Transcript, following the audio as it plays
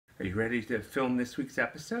Are you ready to film this week's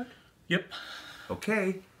episode? Yep.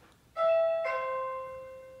 Okay.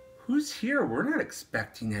 Who's here? We're not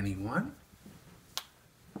expecting anyone.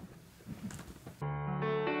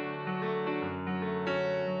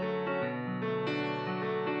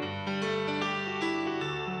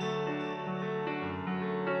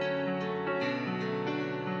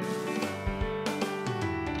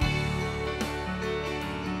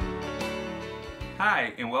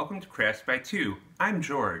 Hi, and welcome to Crafts by Two. I'm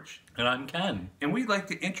George. And I'm Ken. And we'd like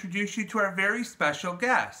to introduce you to our very special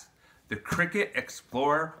guest, the Cricut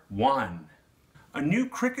Explore One. A new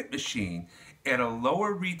Cricut machine at a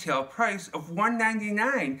lower retail price of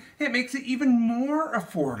 $199. It makes it even more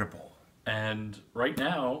affordable. And right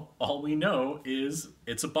now, all we know is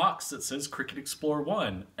it's a box that says Cricut Explore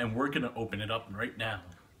One, and we're going to open it up right now.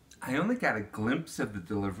 I only got a glimpse of the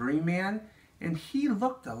delivery man, and he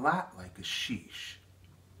looked a lot like a sheesh.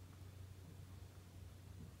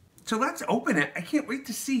 So let's open it. I can't wait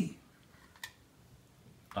to see.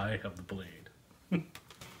 I have the blade.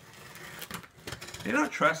 They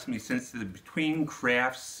don't trust me since the Between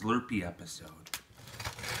Crafts Slurpee episode.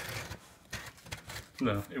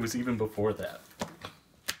 No, it was even before that.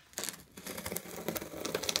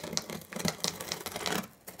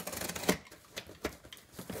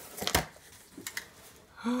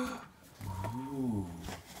 Ooh.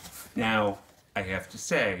 Now, I have to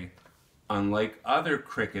say, unlike other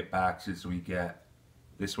Cricut boxes we get,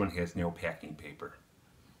 this one has no packing paper.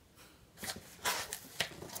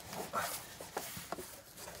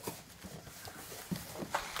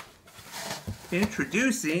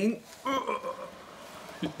 Introducing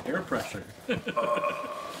Air pressure. the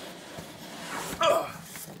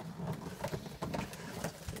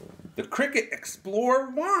Cricut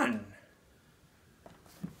Explore One.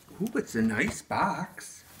 Ooh, it's a nice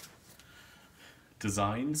box.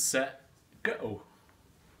 Design, set, go.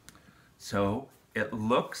 So it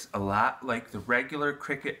looks a lot like the regular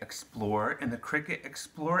Cricut Explore and the Cricut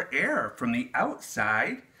Explore Air from the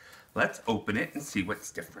outside. Let's open it and see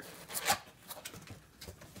what's different.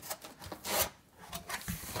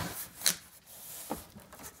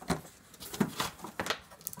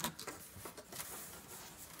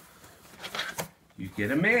 You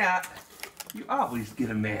get a mat. You always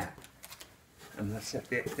get a mat. I'm going to set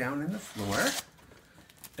that down on the floor.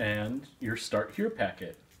 And your Start Here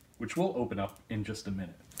packet, which we'll open up in just a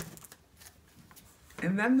minute.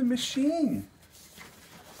 And then the machine.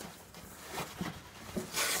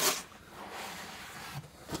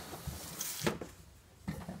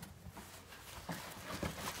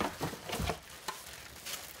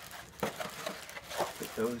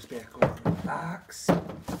 Put those back over in the box.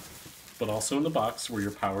 But also in the box were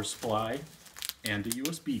your power supply and a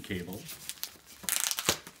USB cable.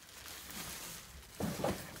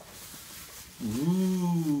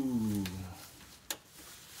 Ooh.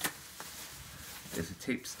 There's a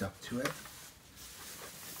tape stuck to it.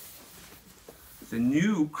 The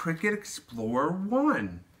new Cricut Explore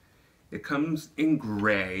One. It comes in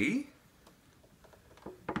gray.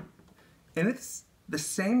 And it's the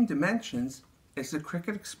same dimensions as the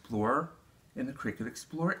Cricut Explore and the Cricut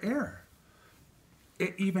Explore Air.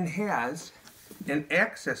 It even has an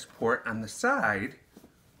access port on the side,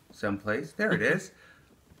 someplace, there it is,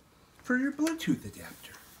 for your Bluetooth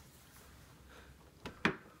adapter.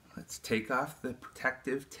 Let's take off the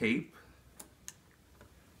protective tape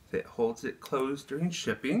that holds it closed during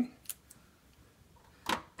shipping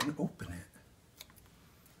and open it.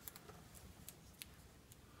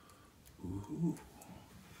 Ooh.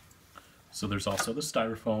 So there's also the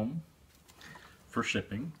styrofoam for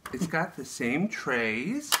shipping. It's got the same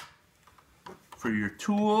trays for your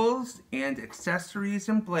tools and accessories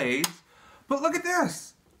and blades. But look at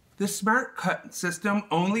this. The Smart Cut system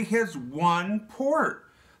only has one port.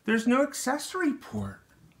 There's no accessory port.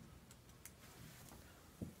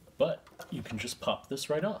 But you can just pop this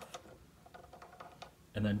right off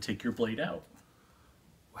and then take your blade out.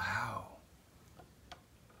 Wow.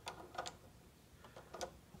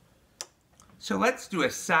 So let's do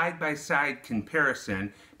a side-by-side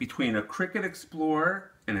comparison between a Cricut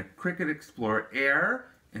Explore and a Cricut Explore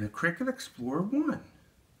Air and a Cricut Explore One.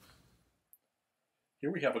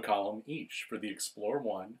 Here we have a column each for the Explore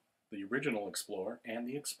One, the original Explore, and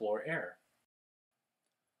the Explore Air.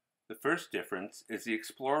 The first difference is the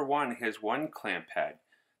Explore One has one clamp head.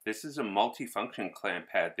 This is a multifunction clamp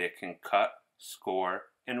head that can cut, score,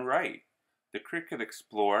 and write. The Cricut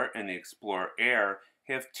Explore and the Explore Air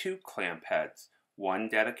have two clamp heads, one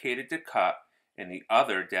dedicated to cut and the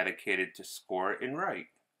other dedicated to score and write.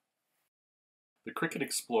 The Cricut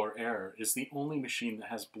Explore Air is the only machine that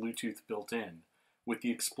has Bluetooth built in, With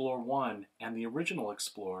the Explore One and the original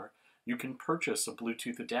Explore, you can purchase a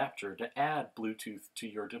Bluetooth adapter to add Bluetooth to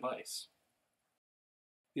your device.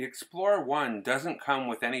 The Explore One doesn't come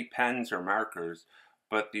with any pens or markers,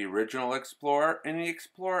 but the original Explore and the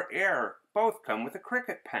Explore Air both come with a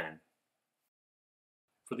Cricut pen.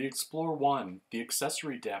 For the Explore One, the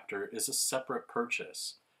accessory adapter is a separate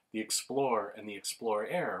purchase. The Explore and the Explore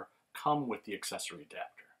Air come with the accessory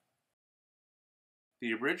adapter.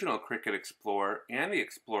 The original Cricut Explore and the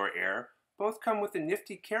Explore Air both come with a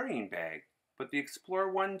nifty carrying bag, but the Explore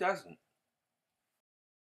One doesn't.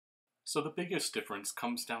 So the biggest difference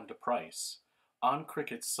comes down to price. On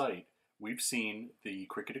Cricut's site, we've seen the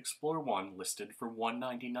Cricut Explore One listed for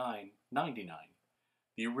 $199.99.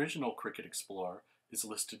 The original Cricut Explore is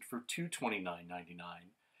listed for $229.99,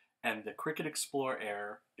 and the Cricut Explore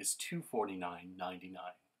Air is $249.99.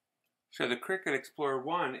 So the Cricut Explore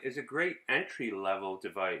One is a great entry-level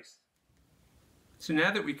device. So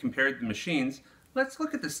now that we compared the machines, let's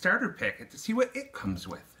look at the starter packet to see what it comes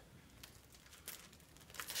with.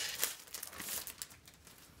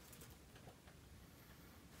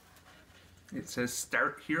 It says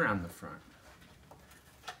start here on the front.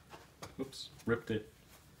 Oops, ripped it.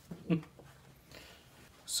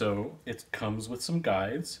 So it comes with some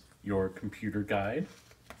guides, your computer guide.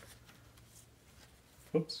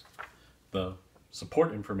 Oops. The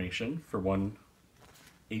support information for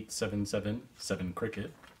 18777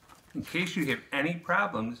 Cricut. In case you have any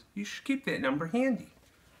problems, you should keep that number handy.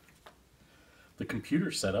 The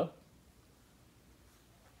computer setup.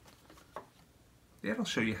 That'll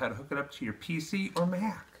show you how to hook it up to your PC or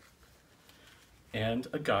Mac. And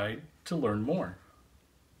a guide to learn more.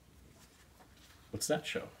 What's that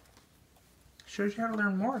show? Shows you how to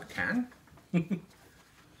learn more, Ken.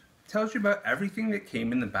 Tells you about everything that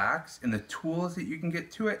came in the box and the tools that you can get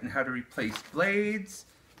to it and how to replace blades.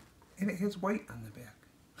 And it has white on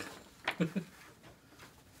the back.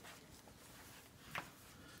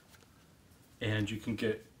 And you can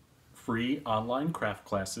get free online craft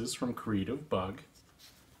classes from Creative Bug,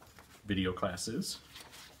 video classes,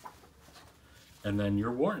 and then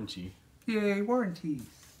your warranty. Yay, warranties.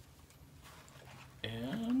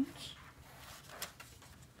 And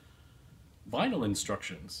vinyl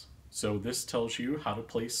instructions. So this tells you how to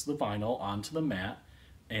place the vinyl onto the mat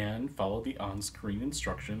and follow the on-screen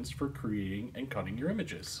instructions for creating and cutting your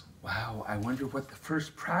images. Wow, I wonder what the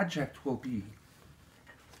first project will be.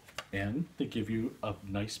 And they give you a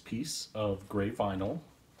nice piece of gray vinyl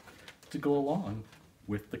to go along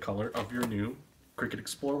with the color of your new Cricut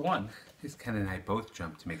Explore One. Ken and I both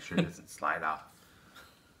jumped to make sure it doesn't slide off.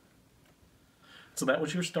 So that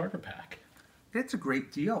was your starter pack. That's a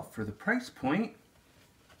great deal for the price point.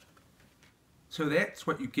 So that's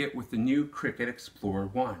what you get with the new Cricut Explore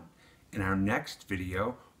One. In our next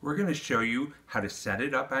video, we're going to show you how to set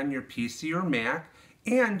it up on your PC or Mac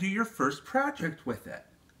and do your first project with it.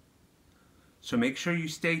 So make sure you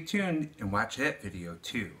stay tuned and watch that video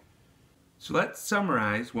too. So let's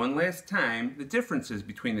summarize one last time the differences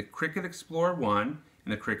between the Cricut Explore One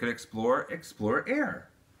and the Cricut Explore Air.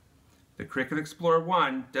 The Cricut Explore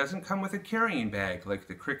One doesn't come with a carrying bag like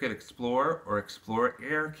the Cricut Explore or Explore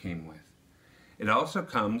Air came with. It also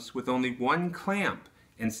comes with only one clamp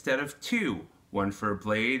instead of two, one for a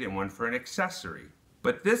blade and one for an accessory.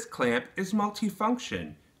 But this clamp is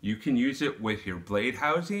multifunction. You can use it with your blade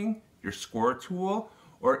housing, your score tool,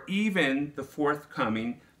 or even the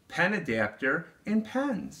forthcoming pen adapter and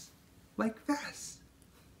pens, like this.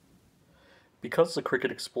 Because the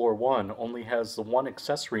Cricut Explore One only has the one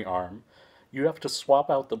accessory arm, you have to swap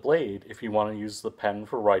out the blade if you want to use the pen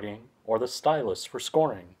for writing or the stylus for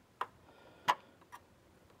scoring.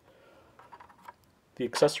 The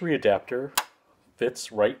accessory adapter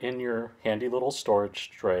fits right in your handy little storage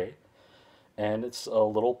tray, and it's a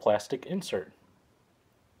little plastic insert.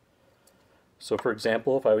 So for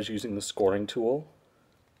example, if I was using the scoring tool,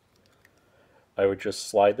 I would just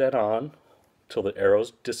slide that on till the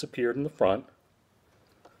arrows disappeared in the front,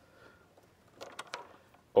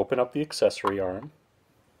 open up the accessory arm,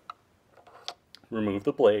 remove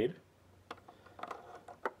the blade,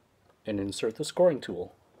 and insert the scoring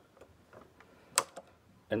tool,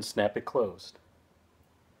 and snap it closed.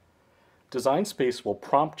 Design Space will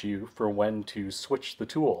prompt you for when to switch the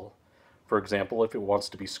tool, for example if it wants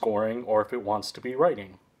to be scoring or if it wants to be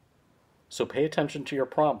writing. So pay attention to your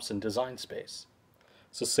prompts in Design Space.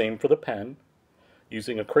 It's the same for the pen.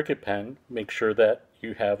 Using a Cricut pen, make sure that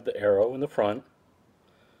you have the arrow in the front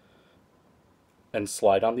and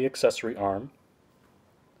slide on the accessory arm,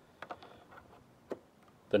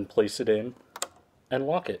 then place it in and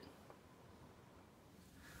lock it.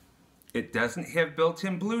 It doesn't have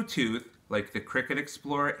built-in Bluetooth like the Cricut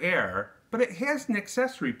Explore Air, but it has an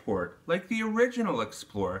accessory port, like the original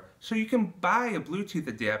Explorer, so you can buy a Bluetooth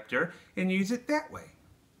adapter and use it that way.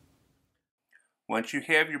 Once you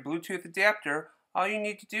have your Bluetooth adapter, all you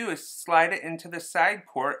need to do is slide it into the side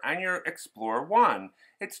port on your Explore One.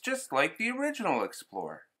 It's just like the original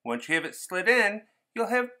Explorer. Once you have it slid in, you'll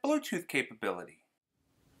have Bluetooth capability.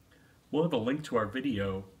 We'll have a link to our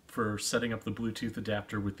video for setting up the Bluetooth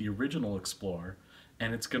adapter with the original Explorer,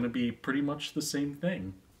 and it's going to be pretty much the same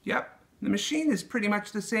thing. Yep, the machine is pretty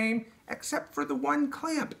much the same, except for the one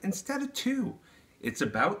clamp instead of two. It's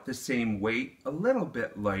about the same weight, a little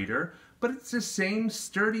bit lighter, but it's the same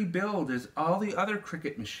sturdy build as all the other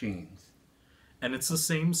Cricut machines. And it's the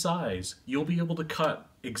same size. You'll be able to cut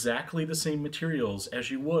exactly the same materials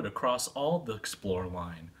as you would across all the Explorer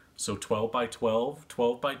line. So 12 by 12,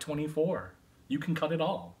 12 by 24. You can cut it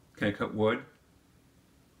all. Can I cut wood?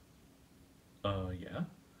 Yeah.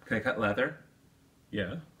 Can I cut leather?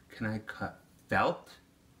 Yeah. Can I cut felt?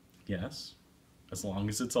 Yes. As long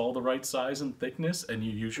as it's all the right size and thickness and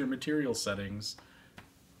you use your material settings.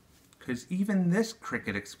 Because even this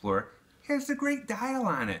Cricut Explorer has a great dial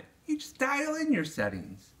on it. You just dial in your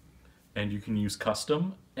settings. And you can use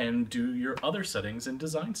custom and do your other settings in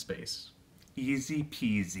Design Space. Easy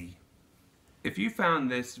peasy. If you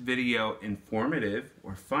found this video informative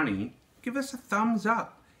or funny, give us a thumbs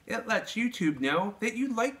up. It lets YouTube know that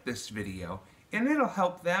you like this video, and it'll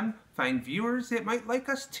help them find viewers that might like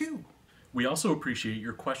us too. We also appreciate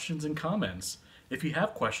your questions and comments. If you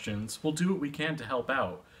have questions, we'll do what we can to help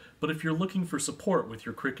out. But if you're looking for support with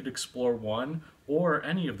your Cricut Explore One or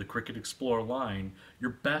any of the Cricut Explore line,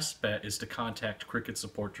 your best bet is to contact Cricut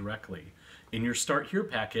support directly. In your Start Here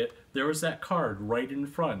packet, there is that card right in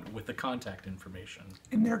front with the contact information.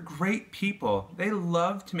 And they're great people. They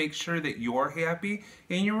love to make sure that you're happy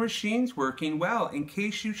and your machine's working well in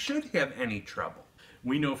case you should have any trouble.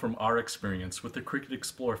 We know from our experience with the Cricut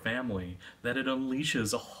Explore family that it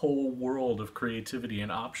unleashes a whole world of creativity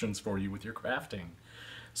and options for you with your crafting.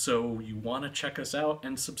 So you want to check us out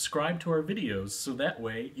and subscribe to our videos so that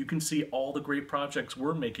way you can see all the great projects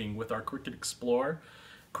we're making with our Cricut Explore,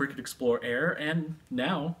 Cricut Explore Air, and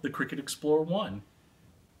now the Cricut Explore One.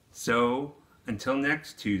 So, until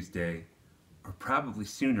next Tuesday, or probably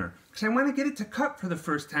sooner, because I want to get it to cut for the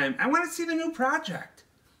first time. I want to see the new project.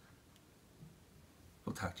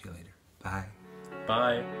 We'll talk to you later. Bye.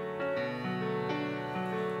 Bye.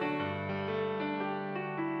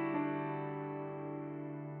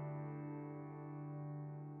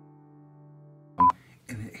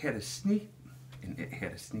 And it had a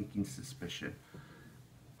sneaking suspicion.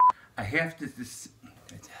 I have to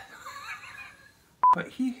but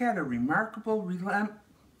he had a remarkable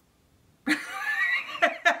I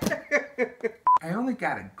only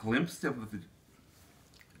got a glimpse of the...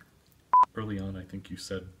 Early on, I think you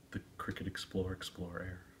said the Cricut Explore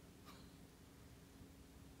Air.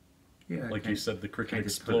 Yeah, like you said the Cricut I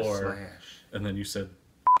just put a Explorer, slash. and then you said...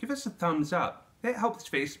 Give us a thumbs up. That helps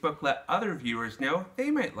Facebook let other viewers know they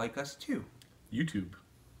might like us too. YouTube.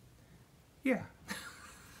 Yeah.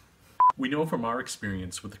 We know from our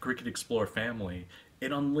experience with the Cricut Explore family,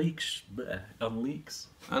 it unleaks. Unleaks.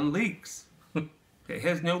 It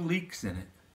has no leaks in it.